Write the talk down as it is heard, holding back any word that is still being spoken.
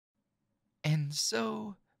And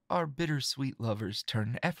so, our bittersweet lovers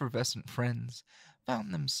turned effervescent friends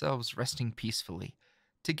found themselves resting peacefully,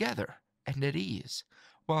 together and at ease,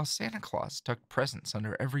 while Santa Claus tucked presents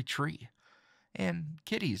under every tree, and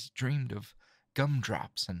kitties dreamed of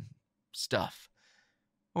gumdrops and stuff,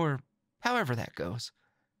 or however that goes.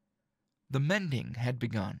 The mending had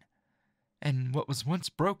begun, and what was once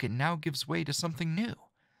broken now gives way to something new,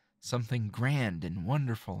 something grand and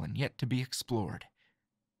wonderful and yet to be explored.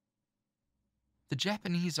 The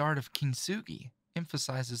Japanese art of kintsugi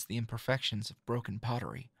emphasizes the imperfections of broken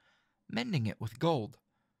pottery, mending it with gold.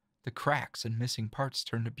 The cracks and missing parts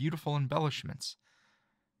turn to beautiful embellishments.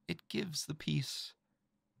 It gives the piece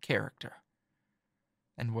character.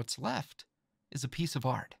 And what's left is a piece of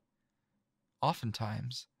art.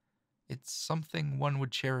 Oftentimes, it's something one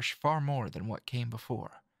would cherish far more than what came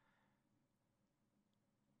before.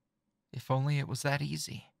 If only it was that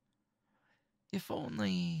easy. If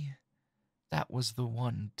only that was the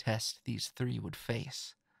one test these three would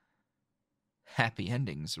face. Happy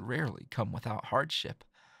endings rarely come without hardship.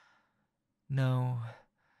 No,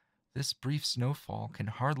 this brief snowfall can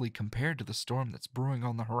hardly compare to the storm that's brewing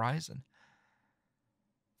on the horizon.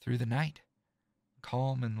 Through the night,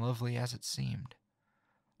 calm and lovely as it seemed,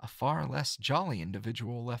 a far less jolly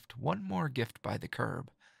individual left one more gift by the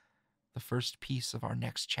curb, the first piece of our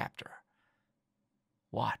next chapter.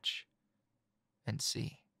 Watch and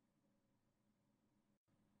see.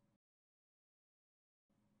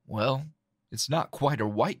 Well, it's not quite a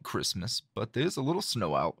white Christmas, but there's a little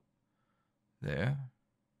snow out. There.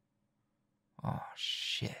 Oh,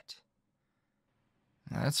 shit.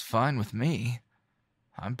 That's fine with me.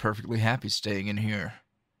 I'm perfectly happy staying in here,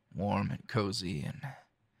 warm and cozy and...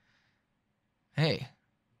 Hey.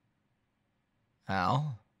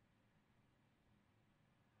 Al?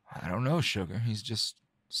 I don't know, sugar. He's just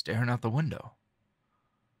staring out the window.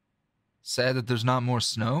 Sad that there's not more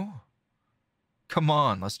snow? Come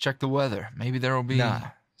on, let's check the weather. Maybe there'll be... Nah,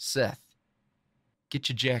 Seth. Get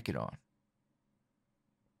your jacket on.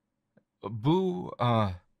 Boo,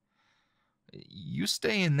 you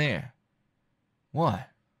stay in there. What?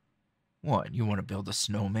 What, you want to build a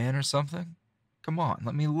snowman or something? Come on,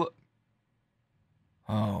 let me look.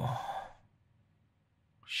 Oh.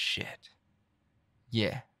 Shit.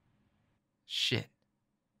 Yeah. Shit.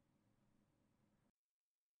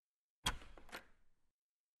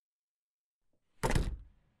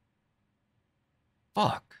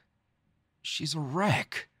 Fuck. She's a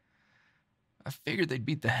wreck. I figured they'd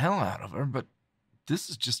beat the hell out of her, but this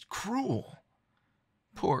is just cruel.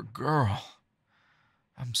 Poor girl.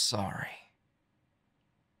 I'm sorry.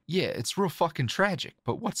 Yeah, it's real fucking tragic,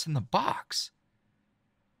 but what's in the box?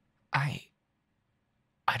 I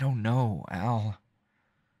don't know, Al.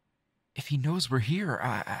 If he knows we're here,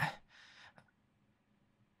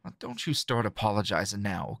 Well, don't you start apologizing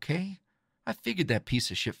now, okay? I figured that piece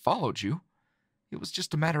of shit followed you. It was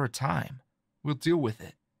just a matter of time. We'll deal with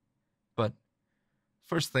it. But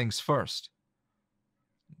first things first.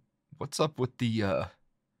 What's up with the,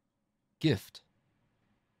 gift?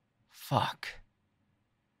 Fuck.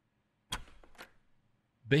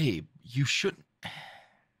 Babe, you shouldn't...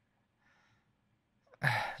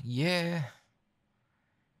 Yeah.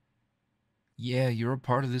 Yeah, you're a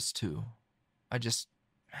part of this too. I just...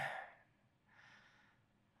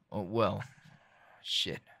 Oh, well,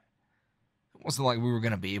 shit. It wasn't like we were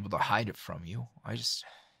gonna be able to hide it from you. I just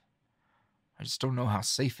don't know how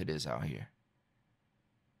safe it is out here.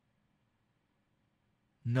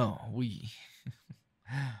 No, we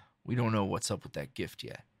don't know what's up with that gift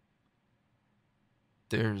yet.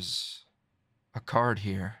 There's a card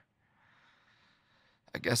here.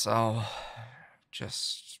 I guess I'll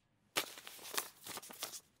just...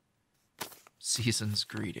 Season's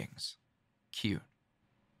greetings. Cute.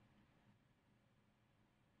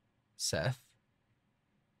 Seth?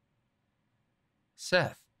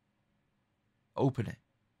 Seth. Open it.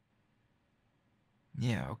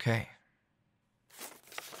 Yeah, okay.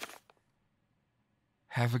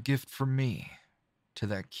 Have a gift from me to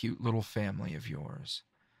that cute little family of yours.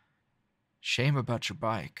 Shame about your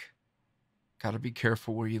bike. Gotta be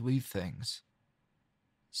careful where you leave things.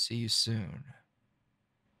 See you soon.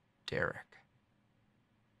 Derek.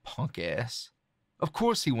 Punk ass. Of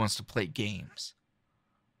course he wants to play games.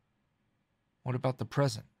 What about the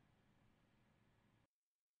present?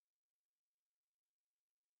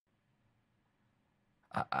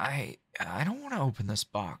 I don't want to open this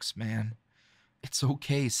box, man. It's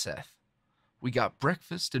okay, Seth. We got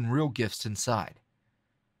breakfast and real gifts inside.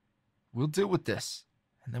 We'll deal with this,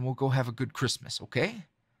 and then we'll go have a good Christmas, okay?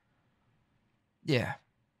 Yeah.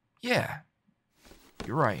 Yeah.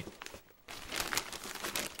 You're right.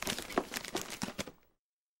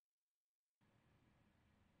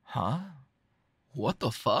 Huh? What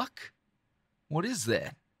the fuck? What is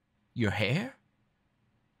that? Your hair?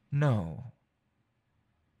 No.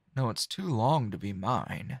 No, it's too long to be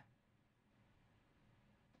mine.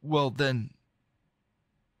 Well, then.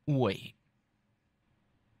 Wait.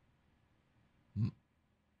 M-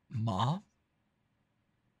 Mom?